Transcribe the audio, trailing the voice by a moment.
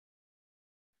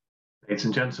Ladies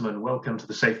and gentlemen, welcome to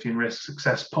the Safety and Risk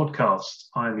Success podcast.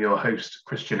 I'm your host,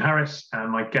 Christian Harris,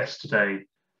 and my guest today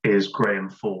is Graham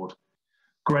Ford.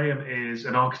 Graham is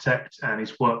an architect and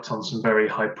he's worked on some very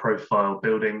high-profile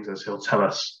buildings, as he'll tell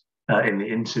us in the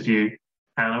interview.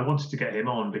 And I wanted to get him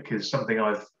on because something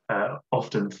I've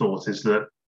often thought is that,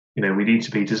 we need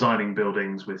to be designing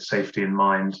buildings with safety in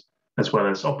mind, as well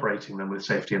as operating them with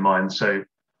safety in mind. So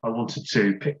I wanted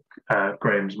to pick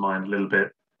Graham's mind a little bit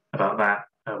about that.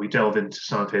 We delve into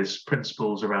some of his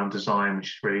principles around design, which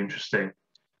is really interesting.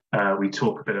 We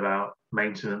talk a bit about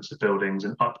maintenance of buildings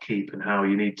and upkeep and how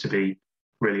you need to be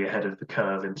really ahead of the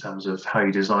curve in terms of how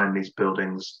you design these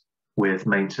buildings with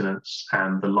maintenance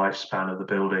and the lifespan of the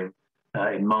building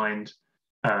in mind.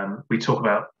 We talk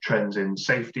about trends in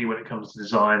safety when it comes to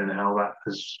design and how that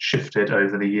has shifted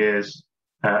over the years,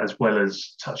 as well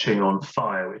as touching on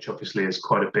fire, which obviously is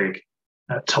quite a big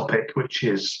topic, which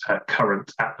is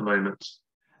current at the moment.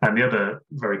 And the other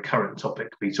very current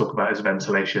topic we talk about is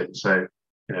ventilation. So,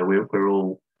 we're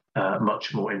all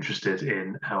much more interested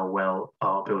in how well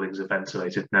our buildings are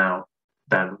ventilated now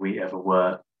than we ever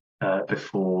were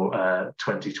before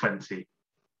 2020.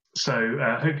 So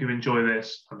I hope you enjoy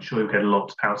this. I'm sure you'll get a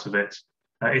lot out of it.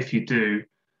 If you do,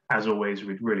 as always,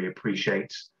 we'd really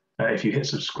appreciate if you hit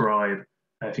subscribe,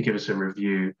 if you give us a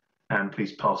review, and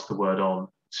please pass the word on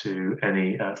to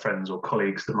any friends or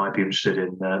colleagues that might be interested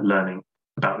in learning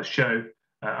about the show.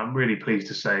 I'm really pleased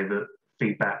to say that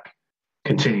feedback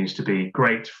continues to be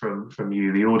great from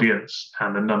you, the audience,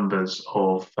 and the numbers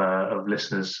of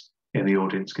listeners in the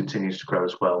audience continues to grow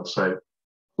as well. So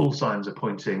all signs are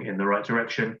pointing in the right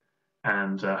direction,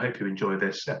 and I hope you enjoy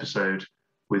this episode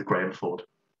with Graham Ford.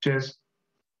 Cheers.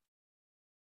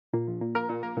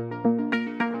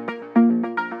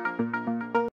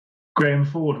 Graham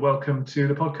Ford, welcome to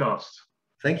the podcast.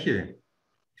 Thank you.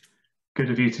 Good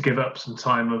of you to give up some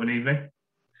time of an evening.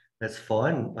 That's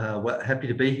fine. Happy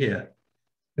to be here.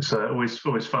 It's always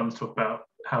fun to talk about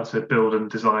how to build and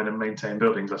design and maintain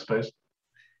buildings, I suppose.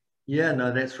 Yeah,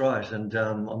 no, that's right. And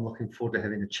I'm looking forward to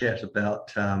having a chat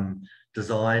about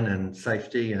design and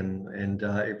safety and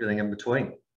everything in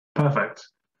between. Perfect.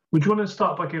 Would you want to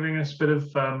start by giving us a bit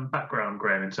of background,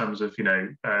 Graham, in terms of,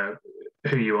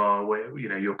 who you are, where,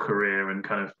 your career and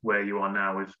kind of where you are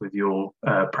now with your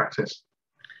practice?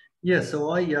 Yeah,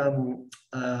 so I'm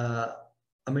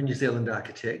a New Zealand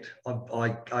architect.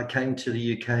 I came to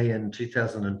the UK in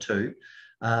 2002,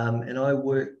 and I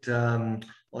worked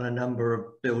on a number of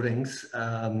buildings.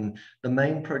 The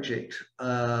main project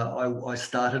I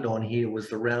started on here was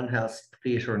the Roundhouse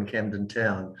Theatre in Camden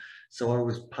town. So I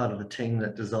was part of the team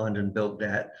that designed and built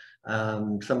that.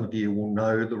 Some of you will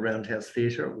know the Roundhouse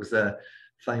Theatre. It was a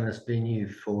famous venue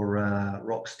for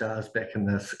rock stars back in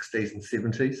the 60s and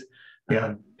 70s.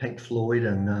 Yeah. Pink Floyd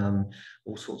and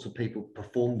all sorts of people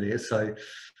performed there. So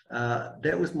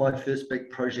that was my first big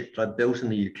project I built in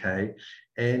the UK.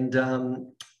 And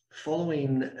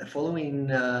following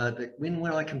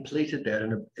when I completed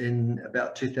that in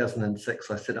about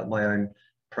 2006, I set up my own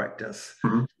practice.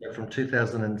 Mm-hmm. So from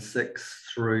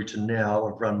 2006 through to now,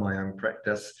 I've run my own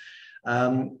practice.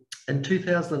 In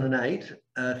 2008,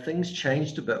 things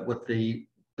changed a bit with the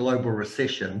global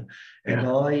recession, and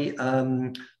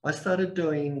I started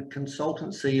doing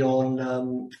consultancy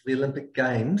on the Olympic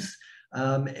Games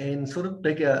and sort of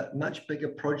much bigger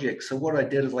projects. So what I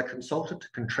did is I consulted to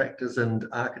contractors and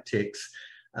architects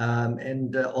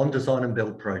and on design and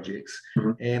build projects,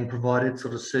 mm-hmm. and provided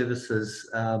sort of services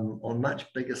on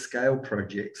much bigger scale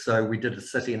projects. So we did a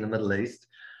city in the Middle East.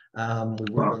 We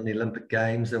worked on the Olympic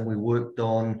Games, and we worked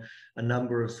on a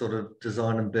number of sort of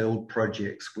design and build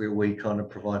projects where we kind of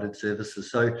provided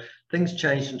services. So things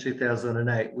changed in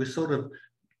 2008. We're sort of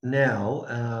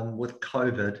now with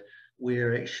COVID,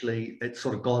 it's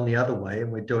sort of gone the other way,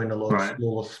 and we're doing a lot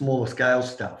of smaller scale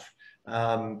stuff.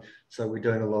 So we're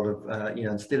doing a lot of,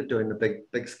 instead of doing the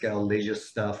big scale leisure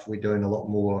stuff, we're doing a lot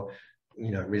more,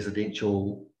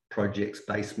 residential projects,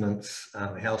 basements,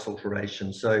 house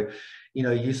alterations. So,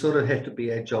 you sort of have to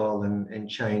be agile and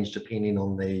change depending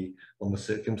on the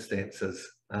circumstances.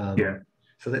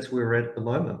 So that's where we're at the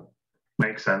moment.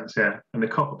 Makes sense, yeah. And the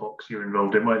copper box you were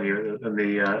involved in, weren't you, in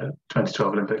the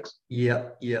 2012 Olympics? Yeah.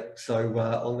 So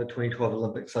on the 2012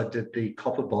 Olympics, I did the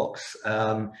copper box,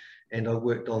 and I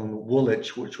worked on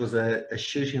Woolwich, which was a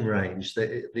shooting range,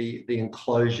 the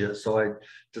enclosure. So I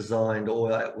designed,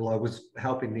 I was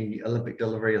helping the Olympic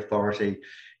Delivery Authority,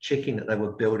 checking that they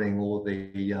were building all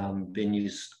the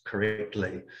venues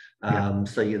correctly.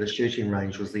 So yeah, the shooting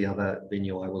range was the other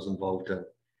venue I was involved in.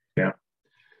 Yeah.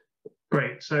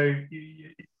 Great. So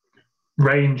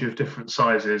range of different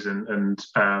sizes, and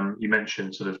you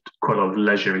mentioned sort of quite a lot of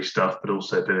leisurely stuff, but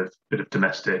also a bit of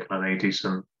domestic. I know you do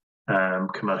some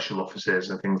commercial offices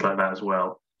and things like that as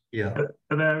well. Yeah.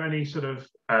 Are there any sort of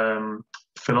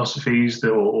philosophies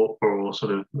that, or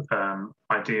sort of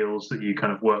ideals that you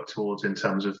kind of work towards in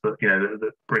terms of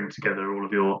that bring together all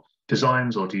of your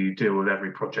designs, or do you deal with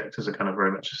every project as a kind of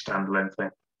very much a standalone thing?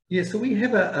 Yeah, so we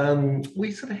have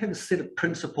we sort of have a set of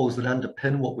principles that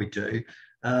underpin what we do,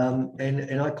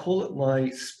 and I call it my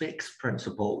specs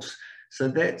principles. So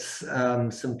that's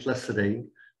simplicity,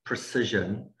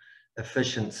 precision,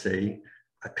 efficiency,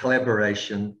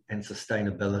 collaboration, and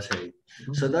sustainability.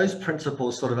 Mm-hmm. So those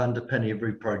principles sort of underpin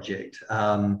every project.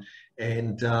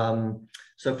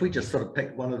 So if we just sort of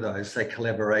pick one of those, say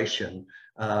collaboration,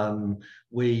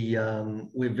 we're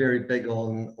very big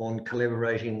on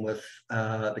collaborating with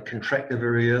the contractor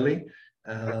very early.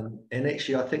 And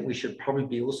actually, I think we should probably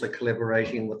be also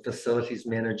collaborating with facilities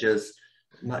managers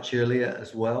much earlier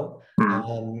as well,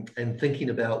 and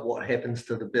thinking about what happens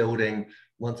to the building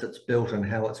once it's built and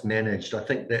how it's managed. I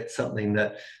think that's something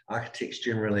that architects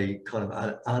generally kind of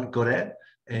aren't good at,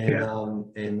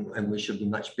 and we should be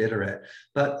much better at.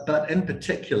 But in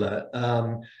particular,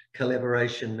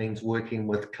 collaboration means working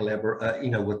with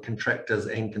with contractors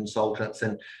and consultants,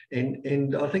 and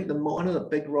I think one of the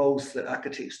big roles that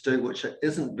architects do, which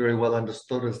isn't very well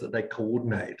understood, is that they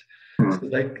coordinate. So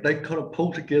they kind of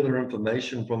pull together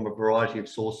information from a variety of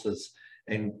sources,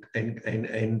 and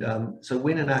so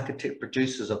when an architect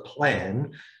produces a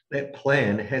plan, that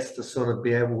plan has to sort of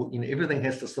be able, everything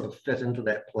has to sort of fit into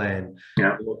that plan.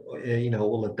 Yeah.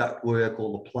 All the duct work,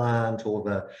 all the plant, all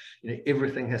the,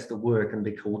 everything has to work and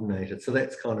be coordinated. So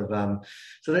that's kind of,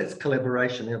 so that's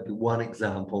collaboration. That would be one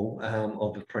example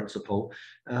of the principle.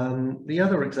 The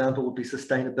other example would be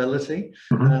sustainability.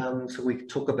 So we could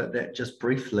talk about that just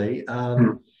briefly.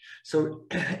 So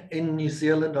in New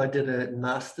Zealand, I did a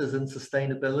master's in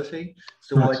sustainability.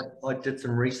 So I did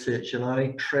some research, and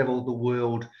I traveled the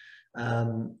world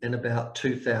in about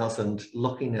 2000,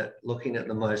 looking at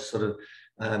the most sort of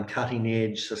cutting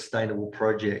edge sustainable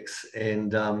projects,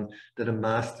 and did a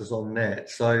master's on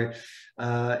that. So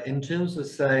in terms of,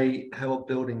 say, how a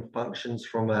building functions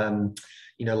from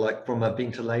like from a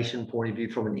ventilation point of view,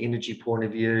 from an energy point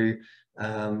of view,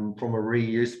 from a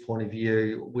reuse point of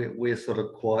view, we're sort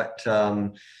of quite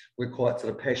sort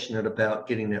of passionate about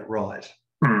getting that right.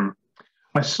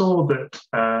 I saw that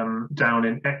down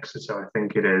in Exeter, I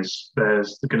think it is,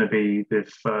 there's going to be the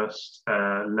first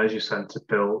leisure centre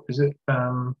built. Is it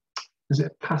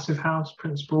Passive House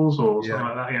principles or something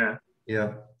like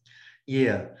that?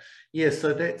 Yeah.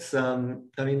 So that's I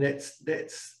mean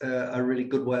that's a really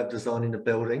good way of designing a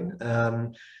building.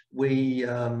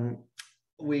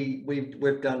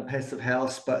 We've done passive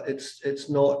house, but it's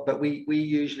not. But we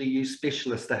usually use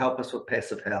specialists to help us with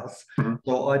passive house.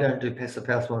 So I don't do passive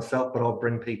house myself, but I'll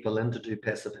bring people in to do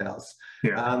passive house.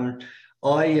 The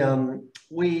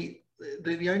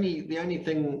only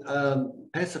thing,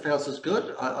 passive house is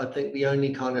good. I think the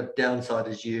only kind of downside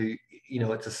is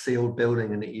it's a sealed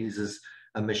building, and it uses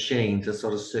a machine to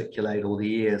sort of circulate all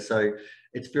the air. So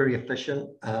it's very efficient.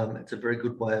 It's a very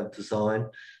good way of design,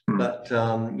 but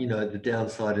the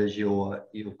downside is you're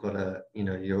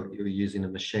using a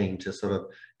machine to sort of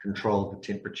control the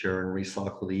temperature and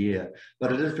recycle the air.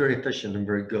 But it is very efficient and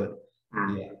very good.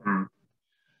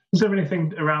 Is there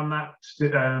anything around that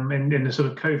in the sort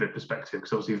of COVID perspective?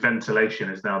 Because obviously ventilation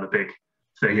is now the big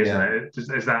thing, isn't it?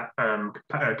 Is that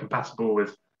compatible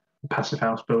with passive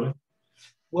house building?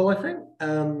 Well, I think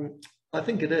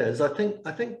it is. I think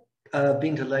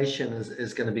ventilation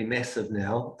is going to be massive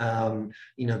now. I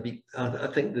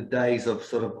think the days of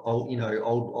sort of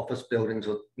old office buildings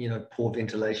with poor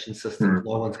ventilation systems,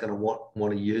 no one's going to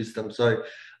want to use them. So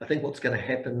I think what's going to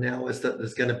happen now is that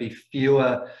there's going to be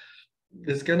fewer.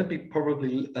 There's going to be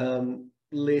probably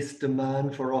less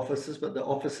demand for offices, but the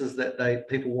offices that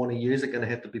people want to use are going to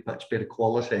have to be much better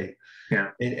quality,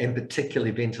 and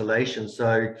particularly ventilation.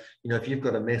 So if you've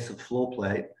got a massive floor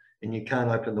plate and you can't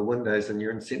open the windows and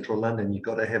you're in central London, you've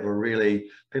got to have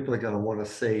people are going to want to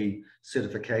see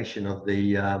certification of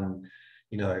the of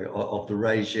the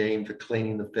regime for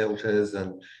cleaning the filters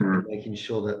and making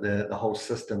sure that the whole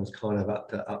system's kind of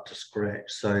up to scratch.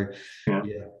 So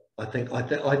I think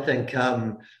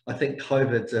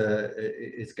COVID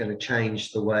is going to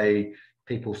change the way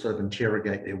people sort of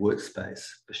interrogate their workspace,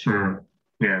 for sure.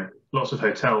 Yeah, lots of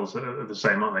hotels are the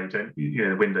same, aren't they?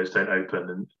 The windows don't open,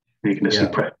 and you can see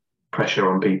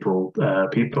pressure on people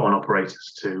on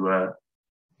operators to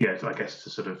I guess to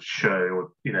sort of show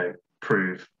or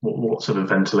prove what sort of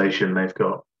ventilation they've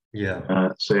got.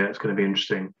 So it's going to be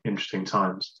interesting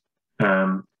times.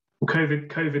 Well,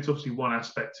 COVID's obviously one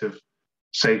aspect of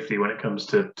safety when it comes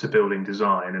to building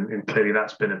design, and clearly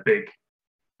that's been a big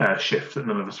shift that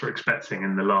none of us were expecting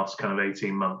in the last kind of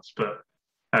 18 months. But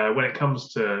when it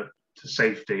comes to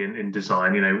safety in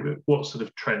design, what sort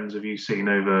of trends have you seen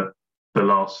over the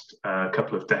last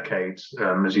couple of decades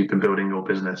as you've been building your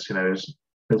business?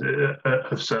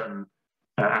 Have certain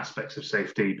aspects of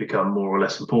safety become more or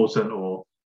less important, or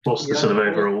what's the sort of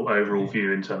overall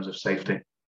view in terms of safety?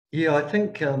 Yeah, I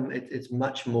think it's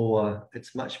much more in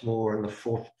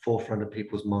the forefront of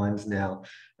people's minds now,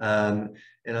 and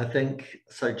I think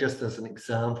so. Just as an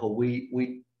example,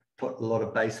 we put a lot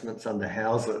of basements under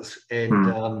houses, and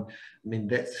I mean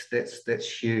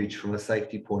that's huge from a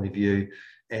safety point of view.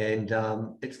 And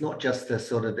it's not just the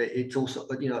sort of, it's also,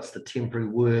 it's the temporary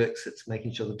works. It's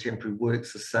making sure the temporary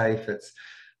works are safe. It's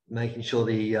making sure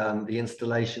the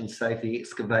installation's safe, the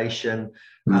excavation,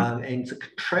 and the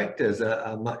contractors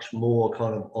are much more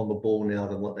kind of on the ball now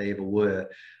than what they ever were.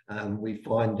 We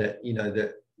find that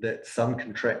that some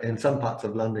in some parts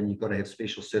of London you've got to have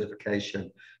special certification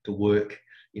to work.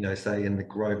 Say in the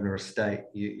Grosvenor estate,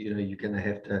 you're going to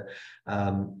have to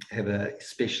have a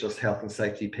specialist health and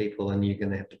safety people, and you're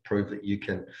going to have to prove that you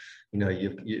can,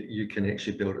 you can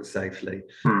actually build it safely.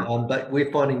 But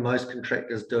we're finding most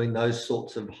contractors doing those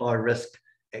sorts of high risk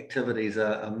activities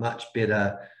are much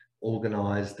better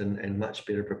organised and much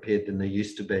better prepared than they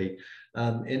used to be.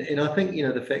 And I think,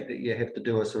 the fact that you have to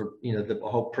do a sort of, the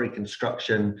whole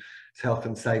pre-construction health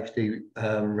and safety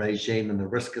regime and the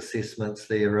risk assessments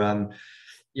there,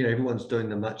 everyone's doing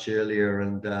them much earlier,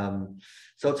 and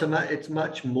so it's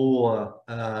much more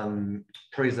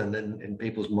present in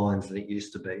people's minds than it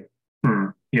used to be.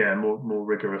 Yeah, more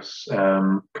rigorous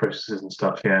processes and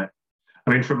stuff. Yeah,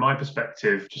 I mean, from my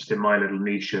perspective, just in my little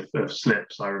niche of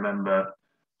slips, I remember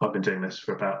I've been doing this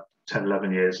for about 10,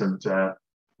 11 years, and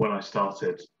when I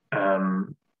started,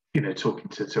 talking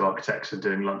to architects and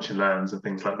doing lunch and learns and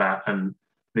things like that, and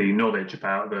the knowledge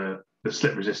about the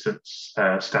slip resistance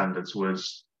standards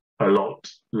was a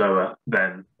lot lower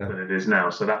then than it is now.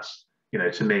 So that's,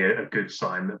 to me, a good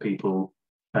sign that people,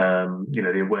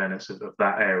 the awareness of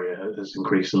that area has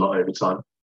increased a lot over time.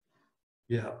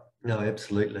 Yeah, no,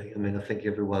 absolutely. I mean, I think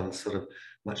everyone's sort of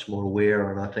much more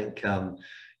aware, and I think, and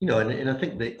I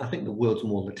think the world's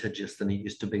more litigious than it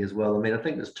used to be as well. I mean, I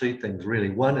think there's two things really.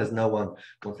 One is no one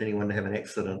wants anyone to have an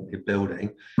accident in their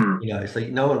building, so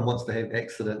no one wants to have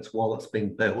accidents while it's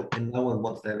being built, and no one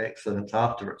wants to have accidents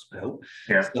after it's built.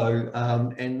 Yeah. So,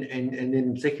 and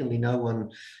then secondly, no one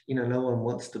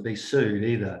wants to be sued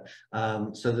either.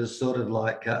 So there's sort of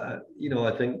like, I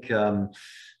think.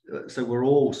 So we're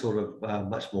all sort of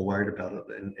much more worried about it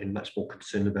and much more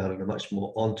concerned about it and much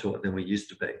more onto it than we used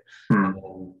to be.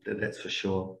 That's for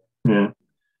sure. Yeah.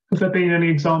 Have there been any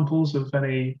examples of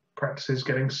any practices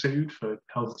getting sued for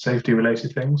health and safety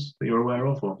related things that you're aware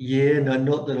of? Or? Yeah, no,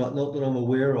 not that I'm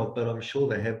aware of, but I'm sure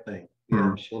there have been. Yeah,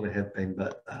 I'm sure there have been.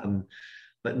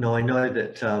 But no, I know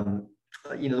that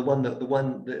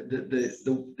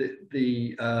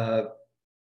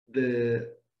the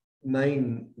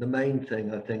main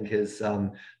thing I think is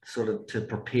sort of to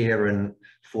prepare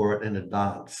for it in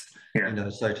advance.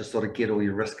 So to sort of get all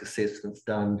your risk assessments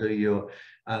done, do your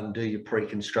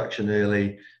pre-construction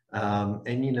early, and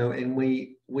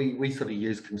we sort of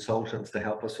use consultants to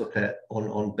help us with that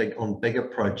on bigger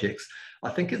projects. I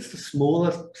think it's the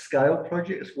smaller scale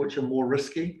projects which are more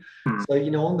risky. So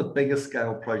on the bigger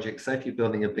scale projects, say if you're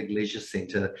building a big leisure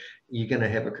centre, you're going to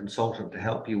have a consultant to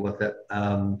help you with it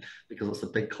because it's a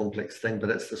big complex thing. But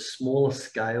it's the smaller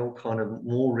scale, kind of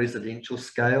more residential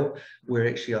scale, where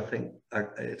actually I think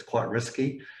it's quite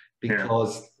risky.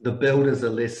 Because the builders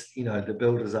are less, the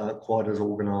builders aren't quite as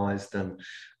organised, and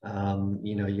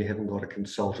you haven't got a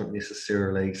consultant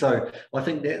necessarily. So I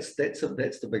think that's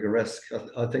the bigger risk.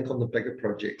 I think on the bigger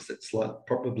projects, it's like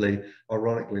probably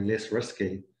ironically less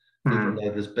risky, even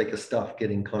though there's bigger stuff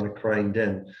getting kind of craned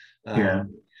in.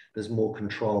 There's more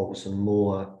controls and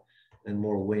more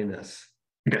awareness.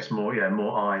 I guess more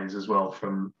eyes as well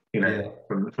from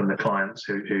from the clients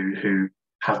who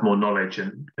have more knowledge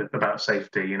about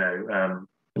safety,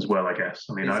 as well, I guess.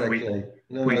 I mean,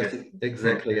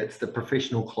 exactly. It's the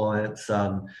professional clients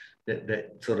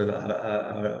that sort of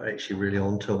are actually really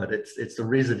onto it. It's the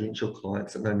residential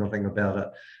clients that know nothing about it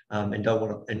and don't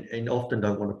want to, and often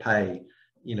don't want to pay,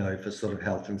 for sort of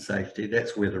health and safety.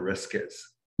 That's where the risk is.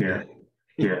 Yeah.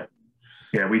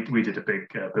 We did a big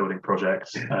building project.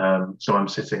 So I'm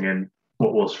sitting in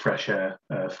what was Fresh Air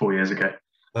 4 years ago.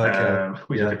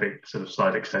 We did a big sort of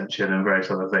side extension and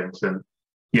various other things, and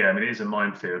I mean, it is a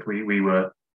minefield. We were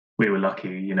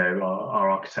lucky, our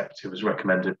architect, who was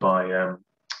recommended by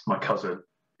my cousin,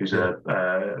 who's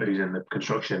who's in the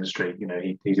construction industry. You know,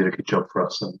 he did a good job for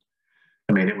us, and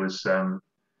I mean, it was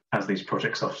as these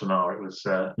projects often are, it was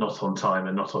not on time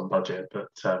and not on budget, but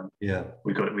yeah,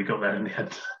 we got there in the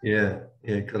end. yeah,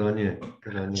 yeah. Good on you.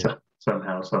 Good on you.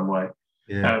 Somehow, some way.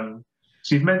 Yeah.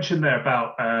 So you've mentioned there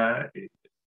about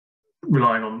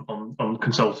relying on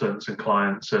consultants and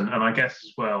clients, and I guess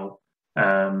as well.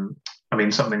 I mean,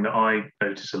 something that I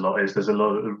notice a lot is there's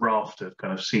a raft of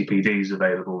kind of CPDs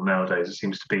available nowadays. It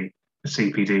seems to be a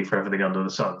CPD for everything under the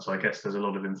sun. So I guess there's a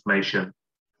lot of information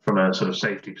from a sort of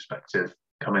safety perspective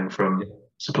coming from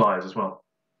suppliers as well.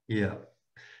 Yeah,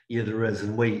 yeah, there is,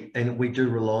 and we do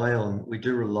rely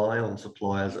on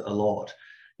suppliers a lot,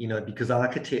 you know, because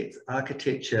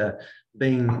architecture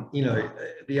being, you know,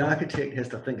 the architect has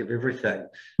to think of everything,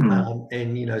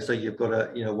 and you know, so you've got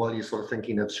to, you know, while you're sort of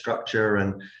thinking of structure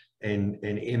and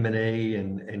M&E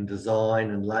and design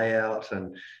and layout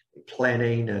and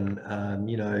planning and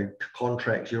you know,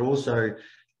 contracts, you're also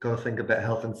got to think about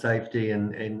health and safety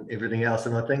and everything else.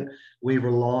 And I think we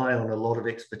rely on a lot of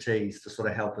expertise to sort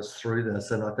of help us through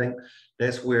this. And I think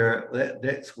that's where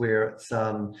it's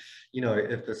you know,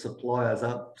 if the suppliers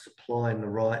aren't supplying the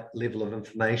right level of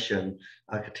information,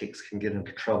 architects can get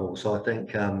into trouble. So I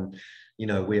think you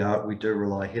know, we do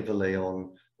rely heavily on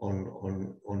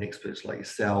experts like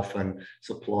yourself and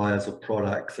suppliers of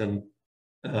products, and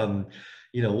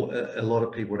you know, a lot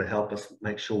of people to help us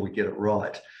make sure we get it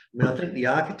right. I mean, I think the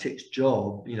architect's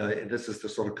job, you know, and this is the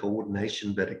sort of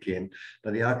coordination bit again,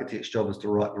 but the architect's job is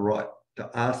to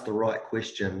ask the right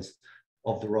questions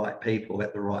of the right people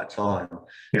at the right time.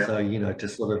 Yeah. So, you know, to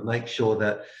sort of make sure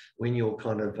that when you're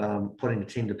kind of putting a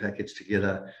tender package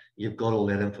together, you've got all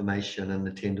that information in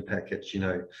the tender package, you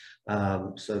know,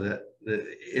 so that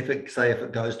if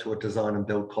it goes to a design and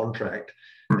build contract,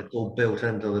 it's all built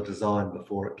into the design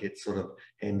before it gets sort of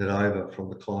handed over from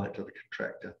the client to the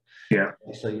contractor. Yeah.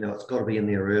 So, you know, it's got to be in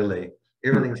there early.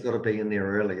 Everything's got to be in there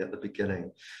early at the beginning.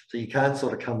 So you can't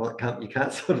sort of you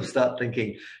can't sort of start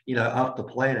thinking, you know, after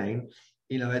planning,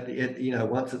 you know, you know,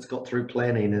 once it's got through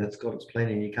planning and it's got its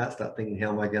planning, you can't start thinking, how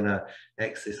am I going to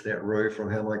access that roof,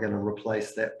 or how am I going to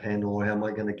replace that panel, or how am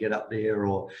I going to get up there,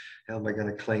 or how am I going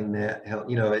to clean that? How,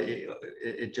 you know,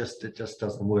 it just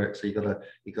doesn't work. So you got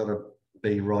to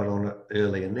be right on it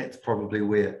early, and that's probably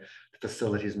where the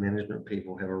facilities management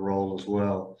people have a role as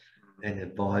well, and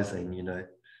advising, you know.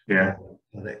 Yeah.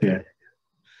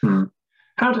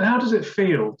 How does it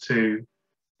feel to,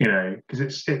 you know,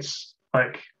 because it's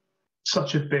like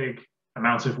such a big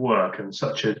amount of work and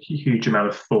such a huge amount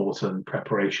of thought and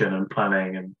preparation and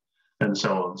planning and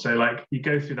so on. So like you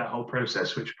go through that whole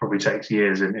process, which probably takes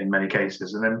years in many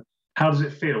cases, and then how does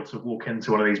it feel to walk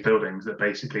into one of these buildings that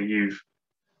basically you've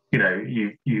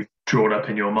drawn up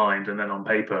in your mind and then on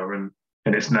paper, and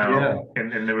it's now in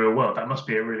the real world? That must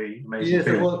be a really amazing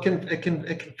feeling. Well, it can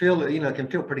feel, you know, it can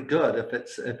feel pretty good if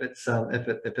it's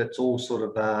all sort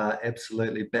of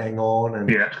absolutely bang on,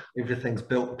 and everything's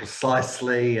built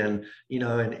precisely, and you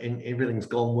know, and everything's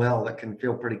gone well. It can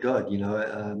feel pretty good, you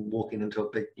know, walking into a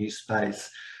big new space.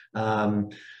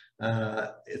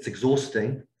 It's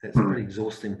exhausting. It's a pretty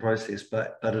exhausting process,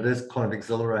 but it is kind of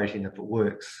exhilarating if it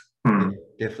works. Yeah,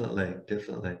 definitely.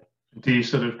 Do you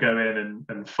sort of go in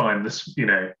and find this, you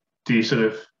know, do you sort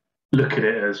of look at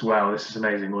it as, wow, this is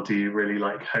amazing, or do you really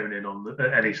like hone in on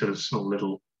any sort of small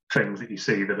little things that you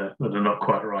see that are not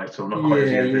quite right or not quite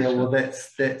as you envisioned? Well,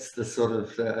 that's the sort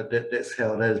of that's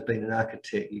how it is being an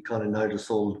architect. You kind of notice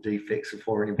all the defects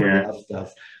before anybody else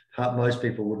does. Most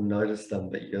people wouldn't notice them,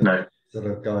 but you're sort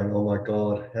of going, oh my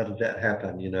God, how did that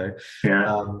happen? You know.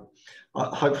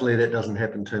 Hopefully that doesn't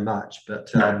happen too much,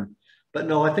 but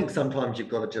no, I think sometimes you've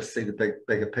got to just see the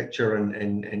bigger picture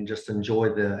and just enjoy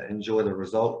the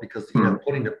result, because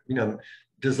you know,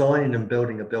 designing and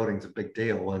building a building's a big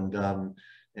deal, and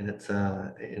it's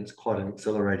quite an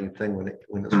exhilarating thing when it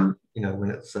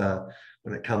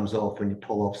comes off, when you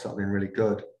pull off something really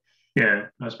good. Yeah,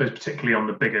 I suppose particularly on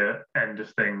the bigger end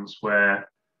of things, where,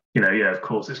 you know, of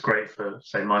course it's great for,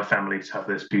 say, my family to have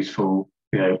this beautiful,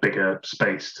 you know, bigger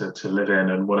space to live in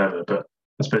and whatever. But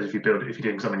I suppose if you're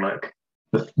doing something like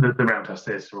the Roundhouse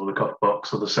Theatre or the Cock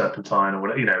Box or the Serpentine or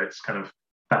whatever, you know, it's kind of,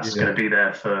 that's going to be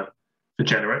there for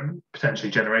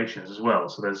potentially generations as well.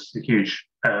 So there's a huge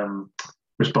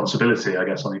responsibility, I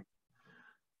guess, on you.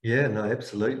 Yeah, no,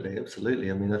 absolutely.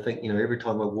 I mean, I think, you know, every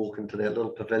time I walk into that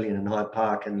little pavilion in Hyde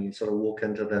Park and you sort of walk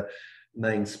into the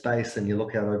main space and you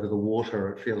look out over the water,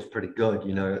 it feels pretty good,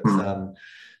 you know. It's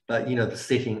but you know, the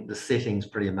setting's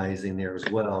pretty amazing there as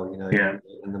well, you know,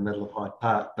 in the middle of Hyde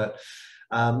Park. But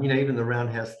you know, even the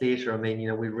Roundhouse Theatre, I mean, you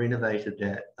know, we renovated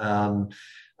that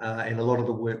and a lot of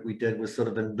the work we did was sort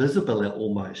of invisible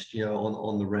almost, you know,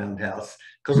 on the Roundhouse,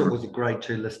 because it was a grade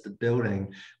 2 listed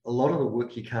building. A lot of the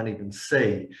work you can't even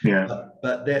see. Yeah.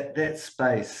 But that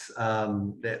space,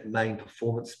 that main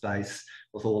performance space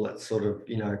with all its sort of,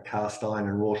 you know, cast iron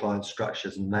and wrought iron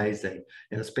structures, amazing.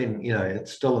 And it's been, you know, it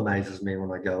still amazes me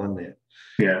when I go in there.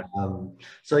 Yeah.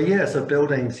 So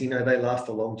buildings, you know, they last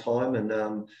a long time, and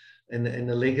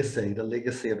the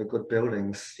legacy of a good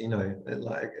buildings, you know,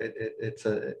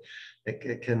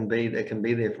 it can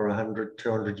be there for 100,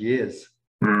 200 years.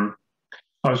 Mm.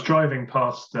 I was driving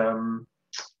past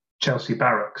Chelsea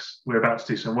Barracks. We were about to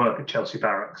do some work at Chelsea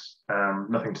Barracks.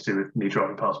 Nothing to do with me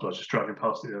driving past, but I was just driving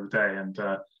past it the other day. And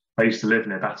I used to live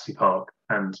near Battersea Park,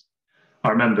 and I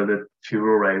remember the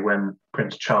furore when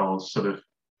Prince Charles sort of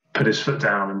put his foot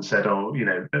down and said, "Oh, you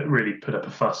know," really put up a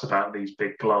fuss about these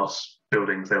big glass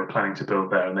buildings they were planning to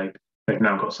build there, and they've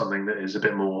now got something that is a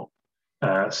bit more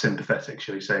sympathetic,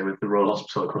 shall we say, with the Royal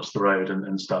Hospital across the road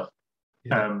and stuff.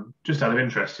 Yeah. Just out of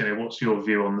interest, you know, what's your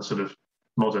view on the sort of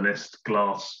modernist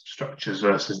glass structures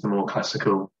versus the more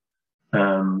classical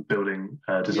building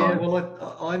design? Yeah,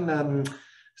 well, I'm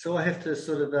so I have to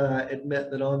sort of admit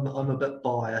that I'm a bit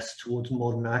biased towards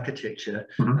modern architecture.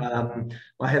 Mm-hmm.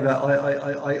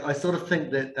 I sort of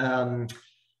think that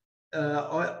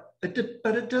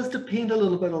but it does depend a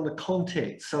little bit on the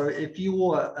context. So if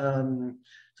you're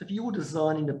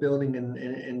designing a building in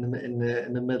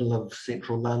the middle of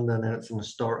central London and it's an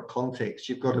historic context,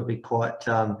 you've got to be quite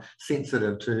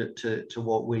sensitive to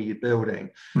where you're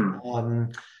building.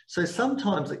 So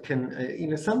sometimes it can,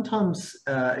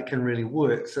 it can really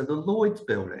work. So the Lloyd's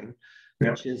building,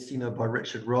 which is, you know, by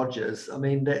Richard Rogers, I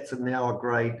mean, that's now a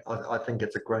grade, I think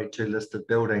it's a grade 2 listed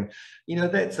building. You know,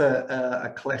 that's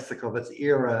a classic of its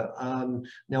era.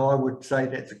 Now, I would say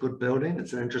that's a good building.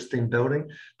 It's an interesting building,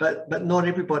 but not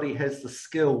everybody has the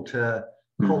skill to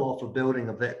pull off a building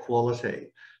of that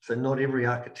quality. So not every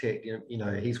architect, you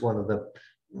know,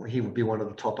 he would be one of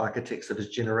the top architects of his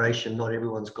generation. Not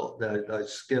everyone's got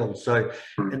those skills. So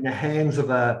in the hands of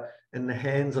a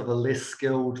less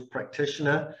skilled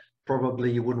practitioner,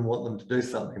 probably you wouldn't want them to do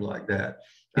something like that.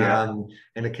 And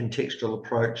a contextual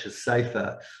approach is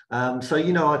safer. So,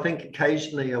 you know, I think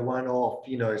occasionally a one-off,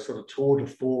 you know, sort of tour de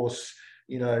force,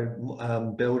 you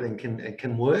know, building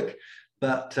can work.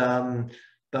 But I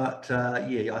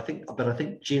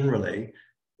think generally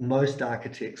most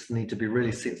architects need to be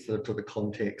really sensitive to the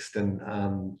context and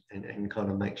kind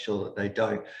of make sure that they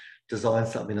don't design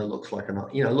something that looks like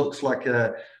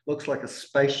a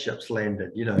spaceship's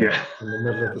landed, you know, in the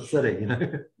middle of the city, you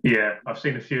know. Yeah, I've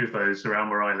seen a few of those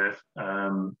around where I live.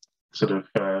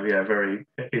 Very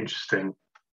interesting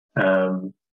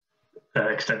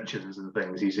extensions and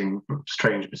things using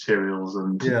strange materials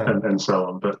and so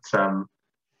on. But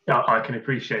I can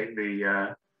appreciate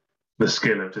the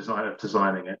skill of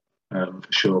designing it. For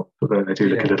sure, although they do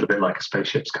look a little bit like a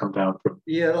spaceship's come down from.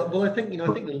 Yeah, well, I think the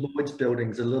Lloyd's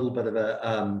building's a little bit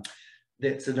of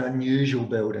that's an unusual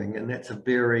building, and that's a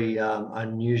very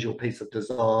unusual piece of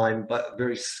design, but a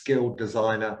very skilled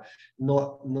designer.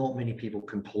 Not many people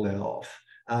can pull it off,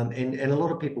 and a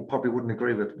lot of people probably wouldn't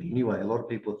agree with me anyway. A lot of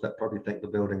people probably think the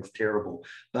building's terrible,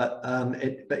 but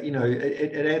you know,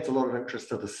 it adds a lot of interest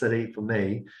to the city for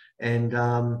me, and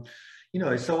you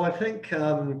know, so I think.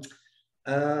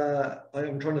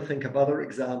 I'm trying to think of other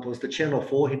examples. The Channel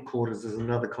 4 headquarters is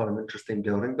another kind of interesting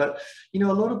building, but you know,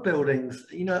 a lot of buildings,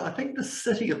 you know, I think the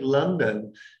City of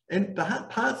London and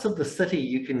parts of the city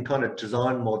you can kind of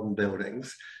design modern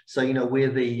buildings. So, you know,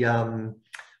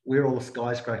 where all the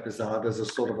skyscrapers are, there's a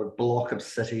sort of a block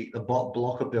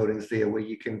of buildings there where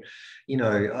you can, you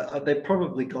know, they've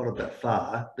probably gone a bit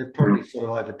far. They've probably sort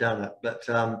of overdone it, but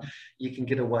you can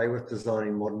get away with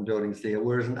designing modern buildings there.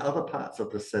 Whereas in other parts of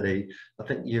the city, I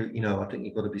think you've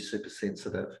got to be super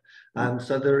sensitive.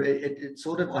 So it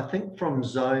sort of, I think from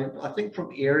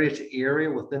area to area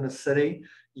within a city,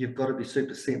 you've got to be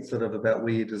super sensitive about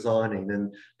where you're designing,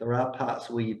 and there are parts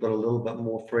where you've got a little bit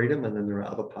more freedom, and then there are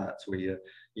other parts where you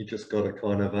just got to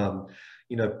kind of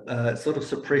sort of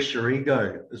suppress your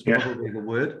ego is probably the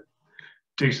word.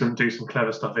 Do some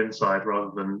clever stuff inside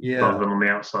rather than on the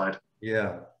outside.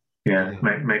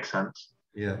 Makes sense.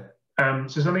 So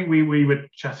something we were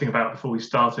chatting about before we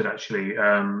started actually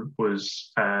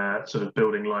was sort of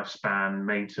building lifespan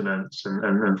maintenance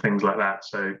and things like that.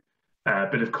 So a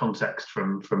bit of context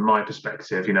from my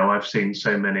perspective. You know, I've seen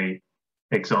so many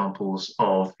examples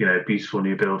of, you know, beautiful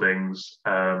new buildings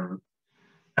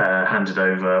handed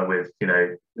over with, you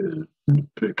know,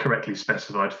 correctly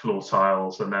specified floor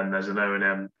tiles, and then there's an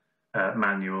O&M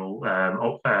manual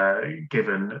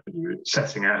given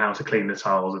setting out how to clean the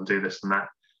tiles and do this and that.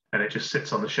 and it just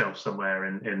sits on the shelf somewhere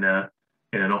in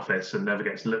an office and never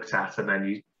gets looked at, and then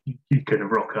you kind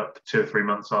of rock up 2 or 3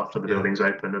 months after the building's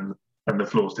open, and the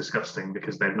floor's disgusting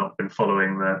because they've not been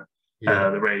following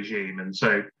the regime. And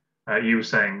so you were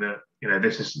saying that, you know,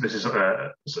 this is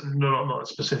not a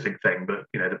specific thing, but,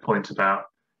 you know, the point about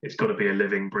it's got to be a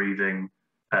living, breathing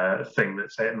thing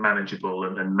that's manageable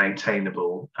and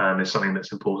maintainable is something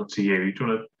that's important to you. Do you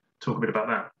want to talk a bit about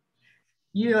that?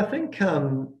 Yeah, I think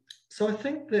so. I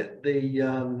think that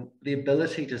the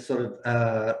ability to sort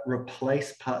of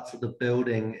replace parts of the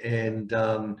building and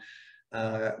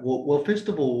well, first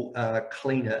of all,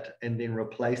 clean it and then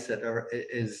replace it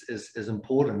is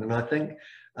important. And I think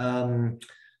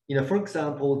you know, for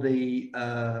example, we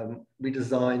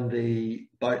designed the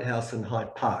boathouse in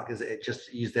Hyde Park.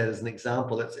 Just use that as an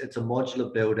example. It's a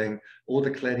modular building. All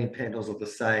the cladding panels are the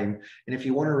same. And if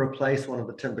you want to replace one of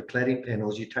the timber cladding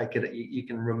panels, you take it. You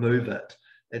can remove it.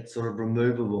 It's sort of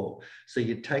removable. So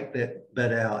you take that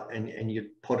bit out and you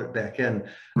put it back in.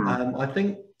 I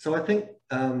think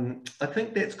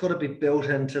that's got to be built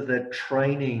into the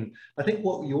training. I think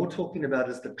what you're talking about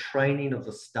is the training of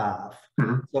the staff.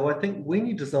 So I think when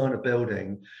you design a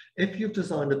building, if you've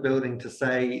designed a building to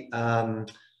say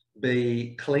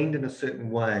be cleaned in a certain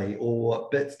way or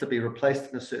bits to be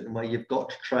replaced in a certain way, you've got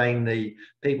to train the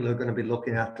people who are going to be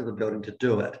looking after the building to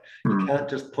do it. You can't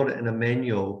just put it in a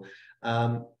manual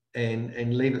and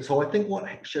leave it. So I think what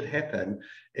should happen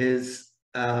is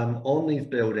on these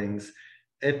buildings,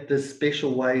 if there's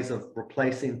special ways of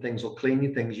replacing things or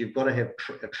cleaning things, you've got to have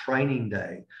a training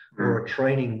day or a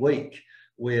training week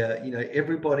where, you know,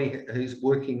 everybody who's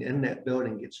working in that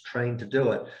building gets trained to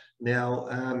do it. Now,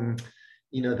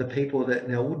 you know, the people that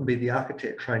now wouldn't be the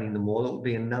architect training them all, it would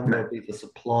be a number, it would be the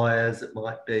suppliers, it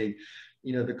might be,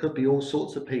 you know, there could be all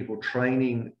sorts of people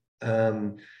training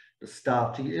the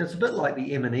staff to. It's a bit like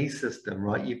the M&E system,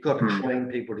 right? You've got to train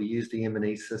people to use the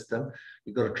M&E system.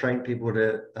 You've got to train people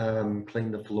to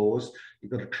clean the floors.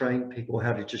 You've got to train people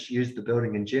how to just use the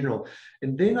building in general.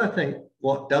 And then I think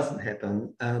what doesn't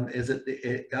happen is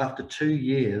that after 2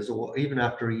 years, or even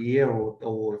after a year,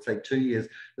 or say 2 years,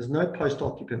 there's no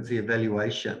post-occupancy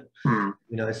evaluation. You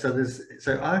know,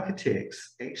 so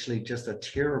architects actually just are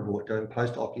terrible at doing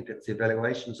post-occupancy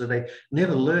evaluation. So they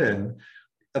never learn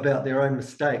about their own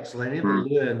mistakes, so they never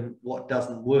learn what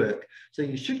doesn't work. So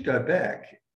you should go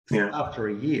back after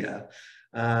a year,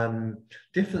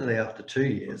 definitely after 2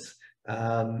 years,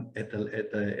 at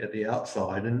the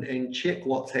outside, and check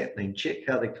what's happening, check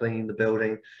how they're cleaning the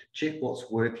building, check what's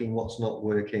working, what's not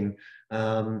working,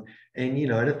 and you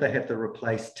know, and if they have to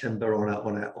replace timber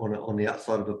on the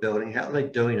outside of a building, how are they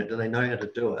doing it? Do they know how to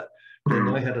do it? Do they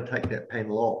know how to take that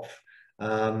panel off?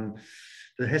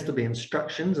 There has to be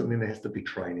instructions, and then there has to be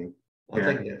training. I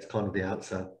think that's kind of the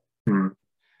answer.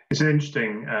 It's an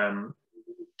interesting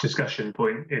discussion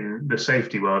point in the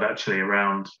safety world, actually,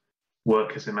 around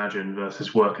work as imagined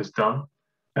versus work as done.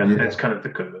 And it's kind of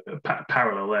the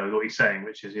parallel there with what you're saying,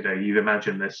 which is, you know, you've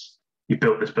imagined this, you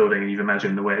built this building, and you've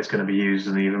imagined the way it's going to be used,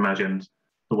 and you've imagined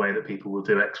the way that people will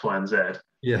do X, Y, and Z.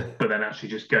 But then actually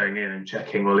just going in and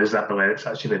checking, well, is that the way it's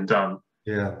actually been done?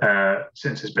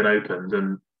 Since it's been opened.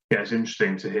 And it's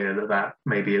interesting to hear that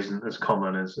maybe isn't as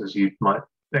common as you might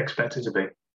expect it to be.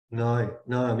 No,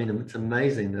 I mean, it's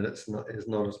amazing that it's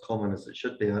not as common as it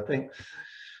should be. I think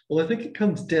it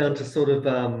comes down to sort of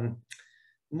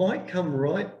might come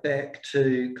right back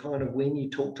to kind of when you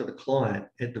talk to the client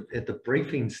at the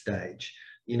briefing stage.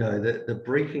 You know, the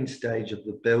briefing stage of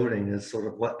the building is sort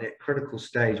of what that critical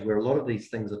stage where a lot of these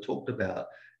things are talked about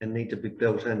and need to be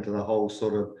built into the whole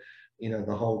sort of, you know,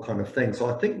 the whole kind of thing. So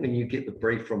I think when you get the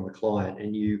brief from the client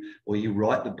and you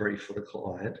write the brief for the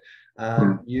client,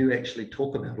 you actually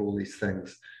talk about all these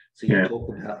things. So you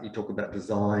talk about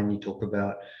design, you talk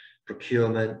about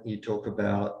procurement, you talk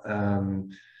about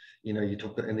you know,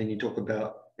 and then you talk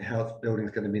about how the building's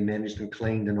going to be managed and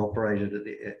cleaned and operated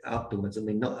afterwards. I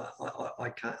mean, I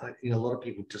can't. You know, a lot of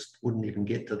people just wouldn't even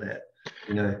get to that.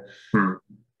 You know.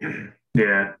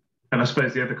 And I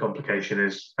suppose the other complication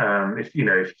is if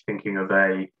you're thinking of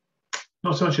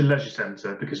not so much a leisure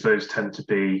centre, because those tend to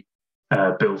be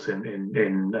built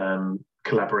in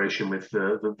collaboration with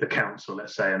the council,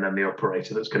 let's say, and then the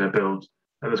operator that's going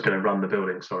to run the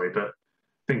building. But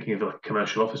thinking of like a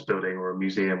commercial office building or a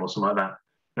museum or something like that,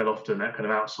 they'll often kind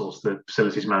of outsource the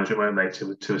facilities management, won't they,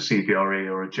 to a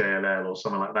CBRE or a JLL or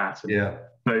something like that. And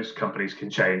those companies can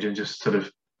change and just sort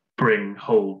of bring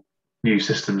whole new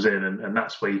systems in, and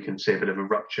that's where you can see a bit of a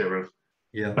rupture of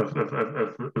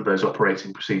those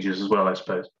operating procedures as well, I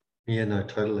suppose. No,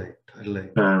 totally.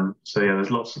 So there's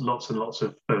lots and lots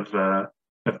of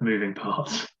moving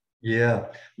parts. Yeah,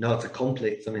 no, it's a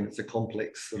complex. I mean, it's a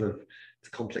complex it's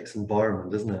a complex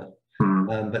environment, isn't it?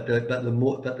 But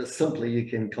the simpler you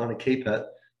can kind of keep it,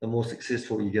 the more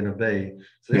successful you're going to be.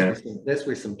 So Yeah. that's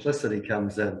where simplicity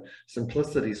comes in.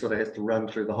 Simplicity sort of has to run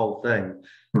through the whole thing.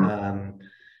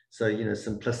 So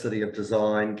simplicity of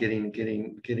design, getting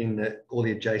all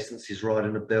the adjacencies right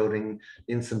in a building,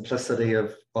 then simplicity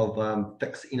of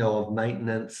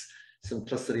maintenance,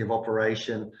 simplicity of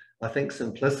operation. I think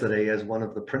simplicity as one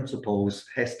of the principles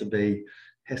has to be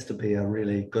a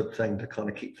really good thing to kind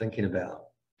of keep thinking about.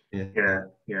 Yeah,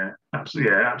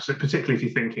 absolutely. Yeah, absolutely. Particularly if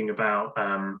you're thinking about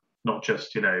not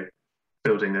just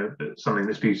building something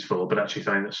that's beautiful, but actually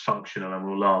something that's functional and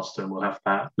will last and will have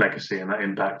that legacy and that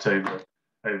impact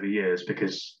over years.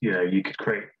 Because you could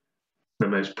create the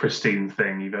most pristine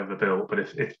thing you've ever built, but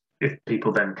if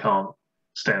people then can't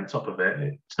stay on top of it,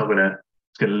 it's gonna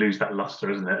lose that luster,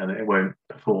 isn't it? And it won't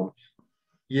perform.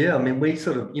 Yeah, I mean, we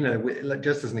sort of,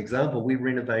 just as an example, we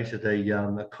renovated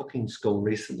a cooking school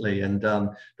recently, and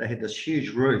they had this huge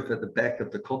roof at the back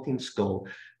of the cooking school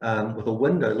with a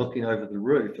window looking over the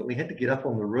roof, and we had to get up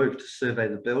on the roof to survey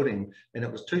the building, and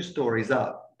it was 2 stories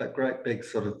up, but great big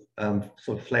sort of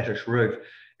flattish roof,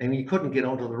 and you couldn't get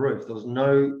onto the roof. There was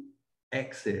no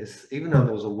access, even though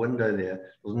there was a window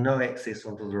there was no access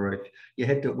onto the roof. We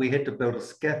had to build a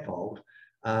scaffold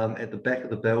at the back of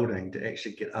the building to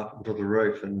actually get up onto the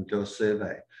roof and do a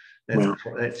survey.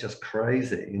 That's just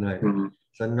crazy,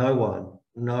 So no one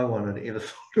had ever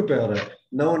thought about it.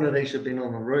 No one had actually been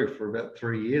on the roof for about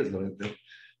 3 years, I don't think.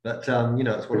 But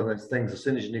it's one of those things. As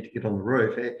soon as you need to get on the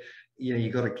roof, you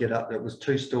got to get up. It was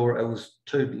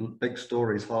 2 big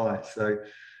stories high. So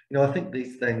I think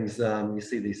these things, you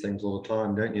see these things all the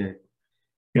time, don't you?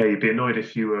 Yeah, you'd be annoyed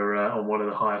if you were on one of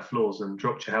the higher floors and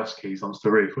dropped your house keys onto the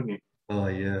roof, wouldn't you? Oh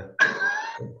yeah,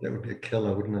 that would be a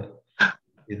killer, wouldn't it?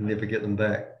 You'd never get them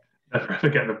back. Never ever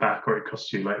get them back, or it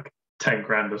costs you like 10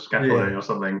 grand of scaffolding or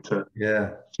something to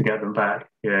get them back.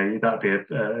 Yeah, that'd be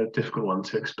a difficult one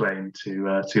to explain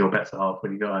to your better half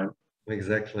when you go home.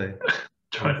 Exactly.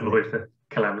 Try and avoid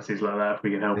calamities like that if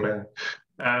we can help it.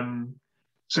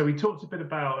 So we talked a bit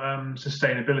about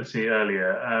sustainability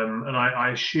earlier, and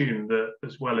I assume that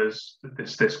as well as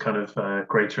this kind of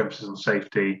greater emphasis on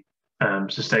safety,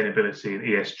 sustainability and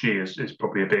ESG is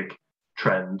probably a big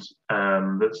trend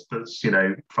that's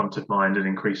front of mind and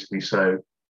increasingly so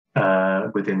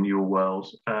within your world.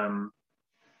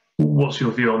 What's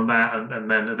your view on that?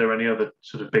 And then are there any other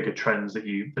sort of bigger trends that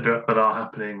are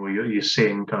happening or you're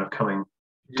seeing kind of coming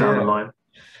down the line?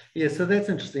 Yeah, so that's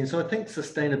interesting. So I think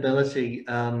sustainability,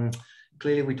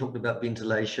 clearly we talked about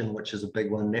ventilation, which is a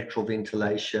big one, natural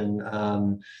ventilation,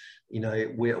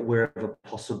 wherever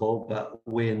possible, but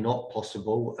where not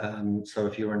possible. So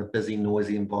if you're in a busy,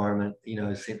 noisy environment,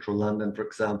 central London, for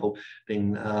example,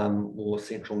 then or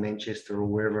central Manchester or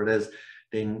wherever it is,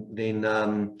 then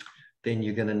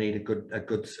you're going to need a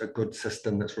good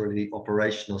system that's really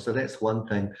operational. So that's one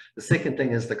thing. The second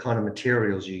thing is the kind of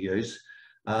materials you use.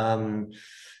 So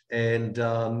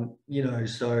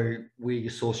where you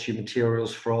source your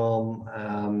materials from,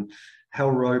 how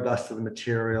robust are the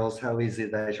materials, how easy are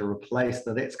they to replace.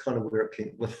 Now that's kind of where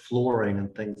with flooring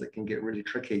and things, it can get really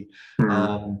tricky,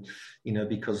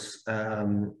 because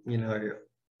some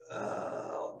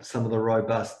of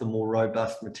the more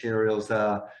robust materials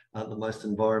aren't the most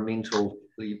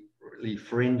environmentally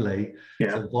friendly.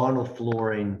 So vinyl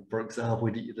flooring, for example,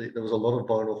 there was a lot of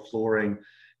vinyl flooring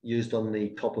used on the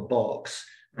copper box.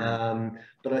 But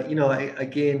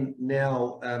again,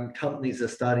 now companies are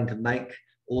starting to make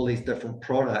all these different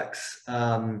products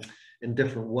in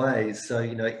different ways. So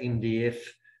MDF,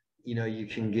 you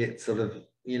can get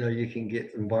you can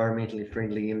get environmentally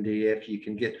friendly MDF. You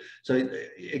can get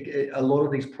a lot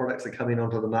of these products are coming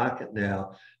onto the market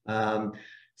now.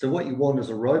 So what you want is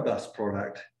a robust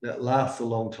product that lasts a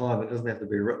long time. It doesn't have to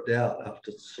be ripped out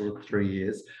after sort of 3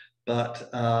 years. But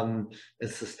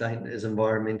is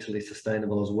environmentally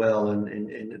sustainable as well,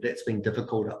 and that's been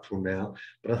difficult up till now.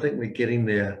 But I think we're getting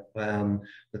there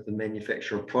with the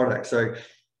manufacture of products. So,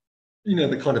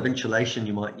 the kind of insulation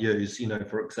you might use,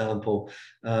 for example,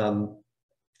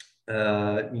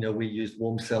 we used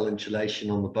warm cell insulation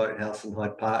on the boathouse in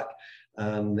Hyde Park.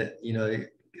 And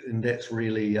that's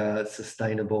really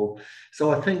sustainable. So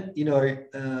I think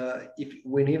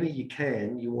whenever you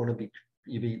can, you want to be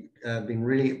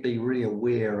really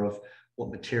aware of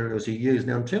what materials you use.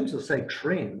 Now, in terms of say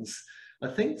trends, I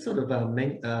think sort of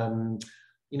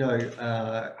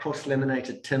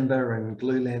cross-laminated timber and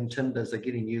glue-lam timbers are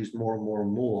getting used more and more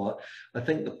and more. I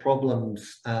think the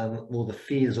problems or the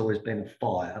fear's always been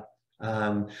fire.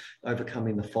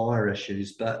 overcoming the fire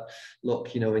issues. But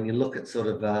look, you know, when you look at sort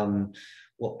of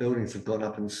what buildings have gone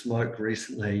up in smoke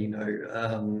recently, you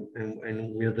know,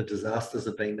 and where the disasters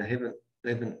have been, they haven't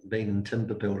been in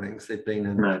timber buildings. They've been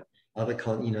in other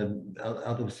kind, you know,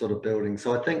 other sort of buildings.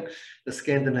 So I think the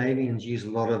Scandinavians use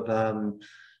a lot of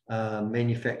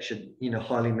manufactured, you know,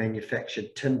 highly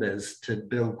manufactured timbers to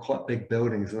build quite big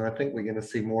buildings, and I think we're going to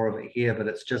see more of it here. But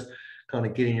it's just kind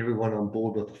of getting everyone on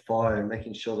board with the fire and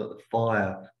making sure that the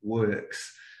fire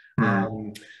works.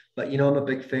 But you know, I'm a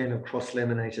big fan of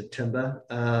cross-laminated timber.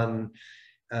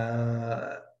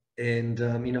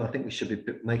 You know, I think we should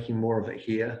be making more of it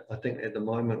here. I think at the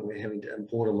moment we're having to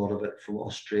import a lot of it from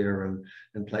Austria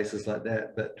and places like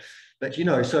that. But you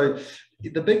know, so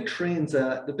the big trend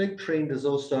is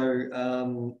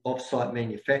also off-site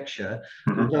manufacture.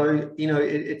 Although, you know,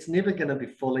 it's never going to be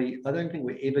fully. I don't think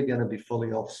we're ever going to be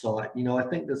fully off-site. You know, I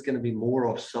think there's going to be more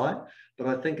off-site, but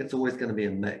I think it's always going to be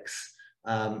a mix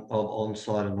of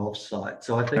on-site and off-site.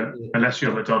 So I think unless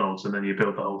you're McDonald's and then you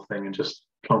build the whole thing and just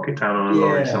plonk it down on a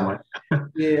lorry somewhere.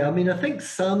 Yeah, I mean, I think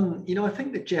you know, I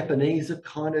think the Japanese have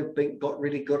kind of got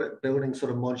really good at building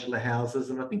sort of modular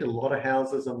houses, and I think a lot of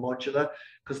houses are modular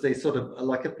because they sort of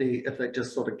like if they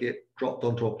just sort of get dropped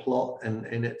onto a plot and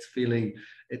it's fairly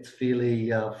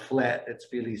flat,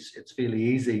 it's fairly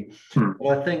easy. But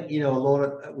I think, you know,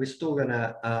 we're still going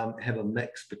to have a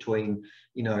mix between,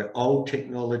 you know, old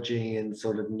technology and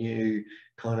sort of new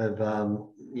kind of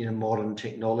you know, modern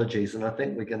technologies, and I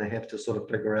think we're going to have to sort of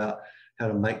figure out how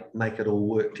to make it all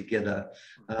work together.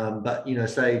 But you know,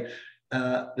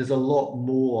 there's a lot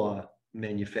more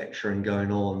manufacturing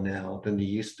going on now than there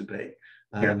used to be.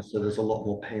 So there's a lot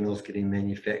more panels getting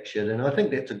manufactured, and I think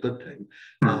that's a good thing.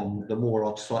 The more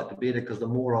off-site, the better, because the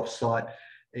more off-site,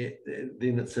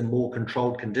 then it's in more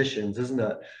controlled conditions, isn't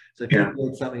it? So if you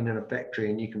build something in a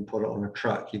factory and you can put it on a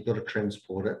truck, you've got to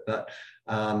transport it, but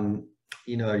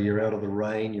you know, you're out of the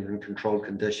rain, you're in controlled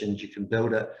conditions, you can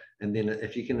build it, and then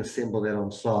if you can assemble that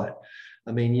on site.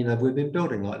 I mean, you know, we've been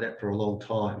building like that for a long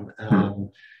time.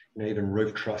 You know, even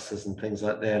roof trusses and things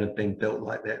like that have been built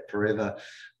like that forever.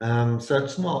 So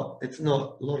it's not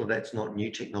a lot of that's not new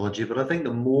technology, but I think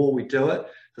the more we do it,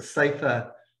 the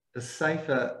safer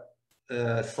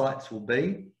sites will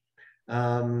be.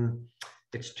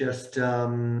 It's just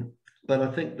but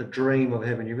I think the dream of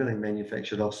having everything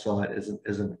manufactured off-site isn't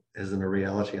a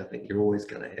reality. I think you're always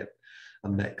going to have a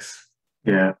mix.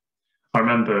 Yeah, I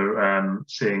remember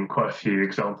seeing quite a few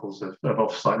examples of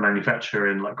off-site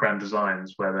manufacture in like Grand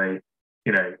Designs, where they,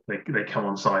 you know, they come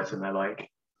on site and they're like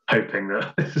hoping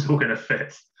that this is all going to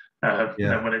fit. And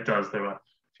then when it does, they're like,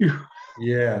 phew.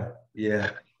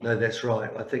 Yeah. No, that's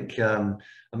right. I think, I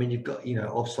mean, you've got, you know,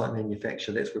 off-site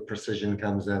manufacture, that's where precision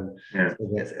comes in. So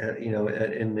that's, you know,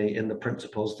 in the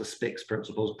principles, the specs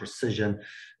principles, precision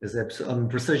is absolutely, I mean,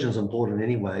 precision is important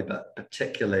anyway, but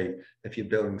particularly if you're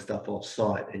building stuff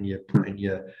off-site and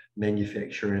you're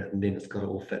manufacturing it, and then it's got to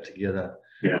all fit together.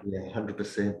 Yeah,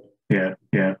 100%. Yeah.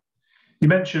 You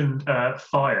mentioned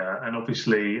fire, and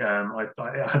obviously I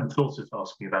hadn't thought of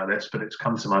asking about this, but it's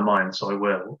come to my mind, so I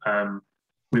will.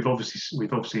 We've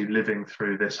obviously living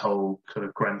through this whole kind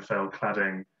of Grenfell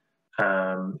cladding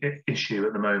issue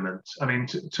at the moment. I mean,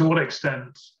 to what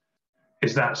extent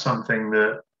is that something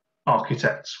that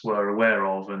architects were aware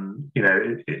of, and you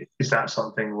know, is that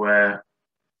something where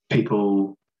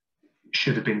people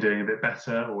should have been doing a bit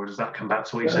better, or does that come back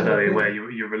to what you said earlier, where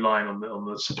you're relying on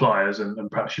the suppliers and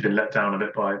perhaps you've been let down a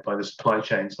bit by the supply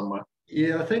chain somewhere?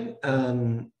 Yeah, I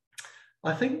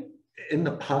think in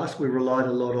the past we relied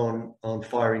a lot on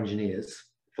fire engineers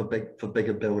for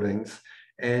bigger buildings,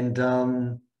 and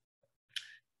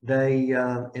they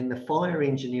in the fire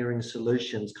engineering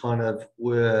solutions kind of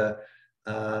were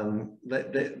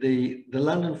the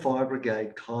London Fire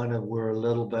Brigade kind of were a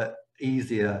little bit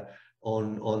easier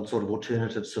on sort of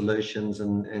alternative solutions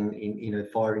and you know,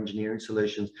 fire engineering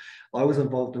solutions. I was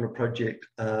involved in a project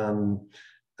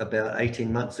about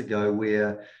 18 months ago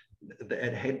where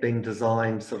it had been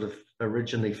designed sort of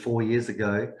originally 4 years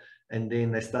ago, and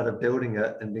then they started building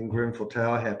it, and then Grenfell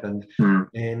Tower happened,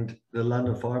 and the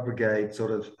London Fire Brigade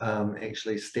sort of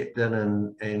actually stepped in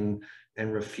and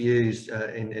refused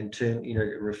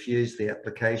refused the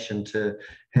application to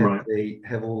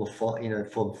have all the fire, you know,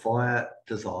 for the fire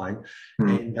design,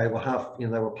 and they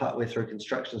were partway through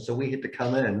construction, so we had to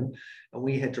come in and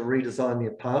we had to redesign the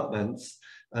apartments.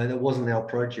 And it wasn't our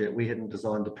project. We hadn't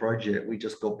designed the project. We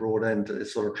just got brought in to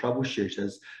sort of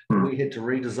troubleshooters. We had to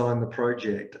redesign the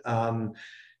project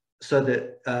so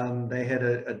that they had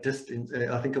a distance.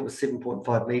 I think it was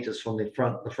 7.5 meters from the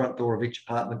front door of each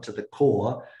apartment to the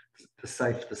core. the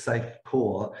safe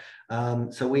core.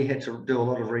 So we had to do a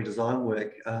lot of redesign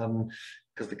work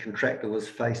because the contractor was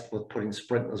faced with putting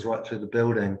sprinklers right through the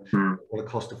building at a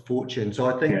cost of fortune. So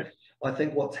I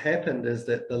think what's happened is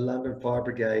that the London Fire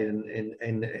Brigade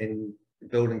and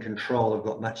building control have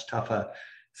got much tougher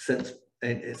since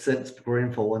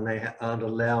Grenfell, and they aren't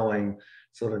allowing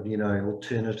sort of, you know,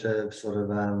 alternative sort of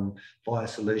fire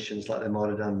solutions like they might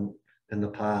have done in the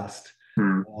past.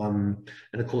 And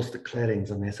of course the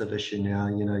cladding's a massive issue now.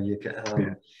 You know, you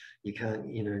can't,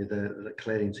 you know, the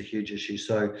cladding's a huge issue.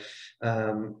 So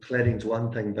cladding's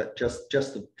one thing, but just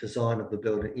the design of the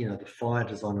building, you know, the fire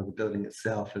design of the building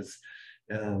itself is,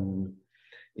 you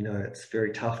know, it's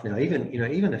very tough now. Even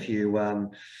if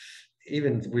you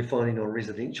even we're finding on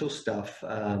residential stuff,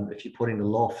 if you put in a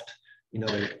loft, on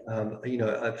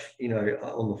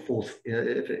the fourth,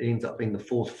 if it ends up being the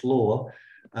fourth floor,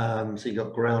 so you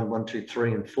got ground 1, 2,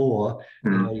 3, and 4.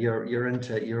 You know, you're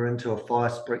into a fire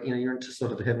sprink. You know, you're into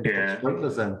sort of having to put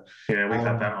sprinklers in. Yeah, we've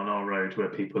had that on our road where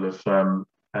people have.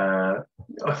 I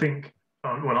think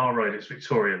on our road it's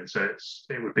Victorian, so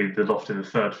it would be the loft in the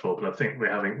 3rd floor. But I think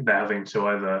they're having to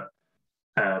either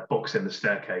box in the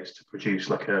staircase to produce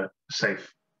like a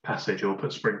safe passage, or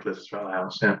put sprinklers throughout the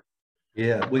house. Yeah.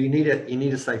 Yeah. Well, you need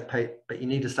a safe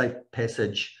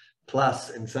passage. Plus,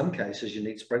 in some cases, you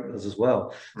need sprinklers as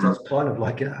well. So it's kind of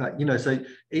like, so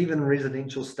even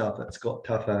residential stuff, it's got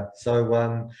tougher.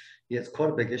 So, it's quite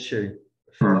a big issue.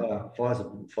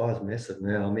 Fire's massive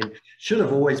now. I mean, should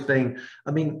have always been.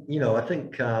 I mean, you know, I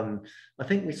think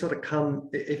we sort of come.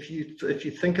 If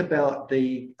you think about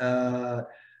the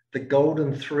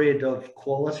golden thread of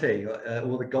quality,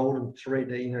 or the golden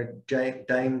thread, you know,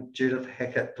 Dame Judith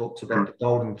Hackett talks about the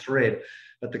golden thread,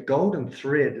 but the golden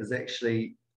thread is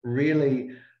actually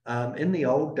really, in the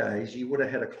old days, you would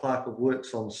have had a clerk of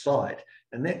works on site,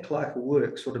 and that clerk of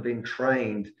works would have been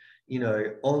trained, you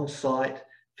know, on site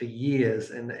for years,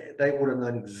 and they would have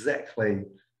known exactly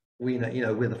when, you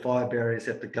know, where the fire barriers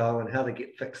have to go and how to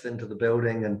get fixed into the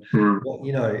building, and what,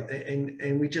 you know,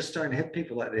 and we just don't have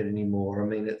people like that anymore. I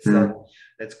mean,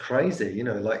 it's crazy, you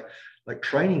know, like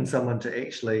training someone to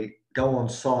actually go on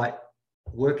site,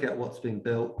 work out what's been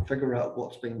built, figure out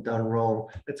what's been done wrong.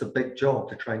 It's a big job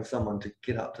to train someone to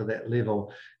get up to that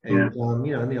level. And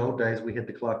you know, in the old days, we had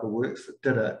the clerk of works that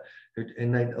did it,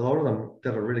 and a lot of them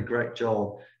did a really great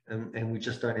job, and we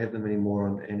just don't have them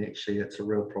anymore. And actually, it's a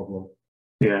real problem.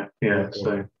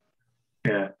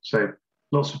 So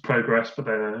lots of progress, but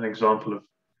then an example of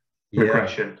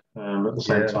regression at the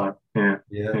same time.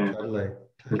 Totally.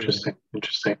 Interesting.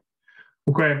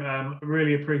 Well, Graham, I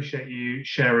really appreciate you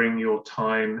sharing your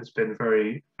time. It's been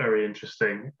very, very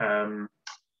interesting.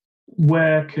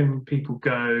 Where can people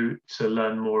go to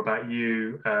learn more about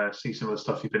you, see some of the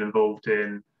stuff you've been involved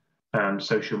in,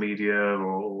 social media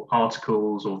or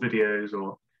articles or videos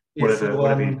or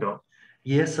whatever you've got?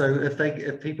 Yeah, so if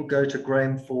people go to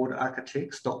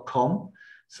grahamfordarchitects.com,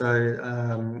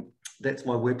 so that's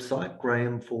my website,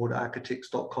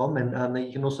 grahamfordarchitects.com, and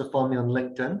you can also find me on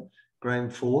LinkedIn,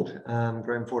 Graham Ford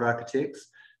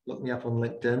Architects. Look me up on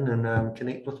LinkedIn and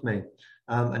connect with me,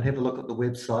 and have a look at the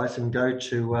website, and go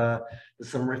to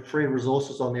there's some free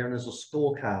resources on there, and there's a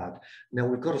scorecard. Now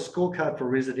we've got a scorecard for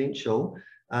residential,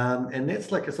 and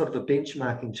that's like a sort of a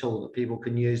benchmarking tool that people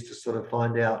can use to sort of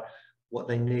find out what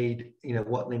they need, you know,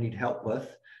 what they need help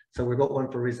with. So we've got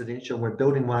one for residential. We're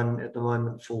building one at the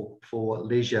moment for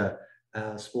leisure,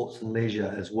 sports and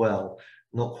leisure as well.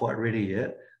 Not quite ready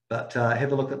yet, but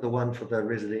have a look at the one for the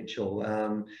residential.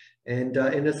 And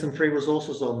there's some free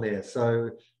resources on there.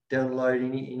 So download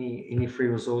any free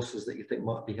resources that you think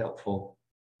might be helpful.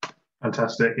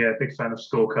 Fantastic. Yeah, big fan of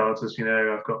scorecards, as you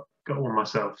know. I've got one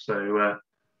myself, so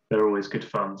they're always good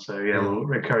fun. So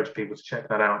we'll encourage people to check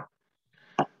that out.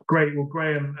 Great. Well,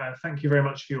 Graham, thank you very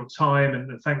much for your time,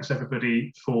 and thanks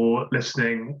everybody for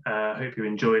listening. Hope you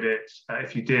enjoyed it.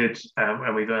 If you did,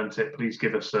 and we've earned it, please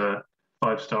give us a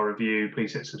 5-star review.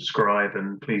 Please hit subscribe,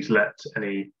 and please let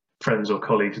any friends or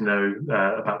colleagues know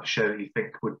about the show that you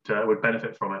think would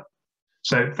benefit from it.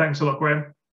 So thanks a lot,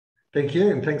 Graham. Thank you,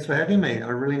 and thanks for having me.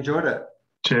 I really enjoyed it.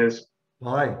 Cheers.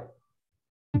 Bye.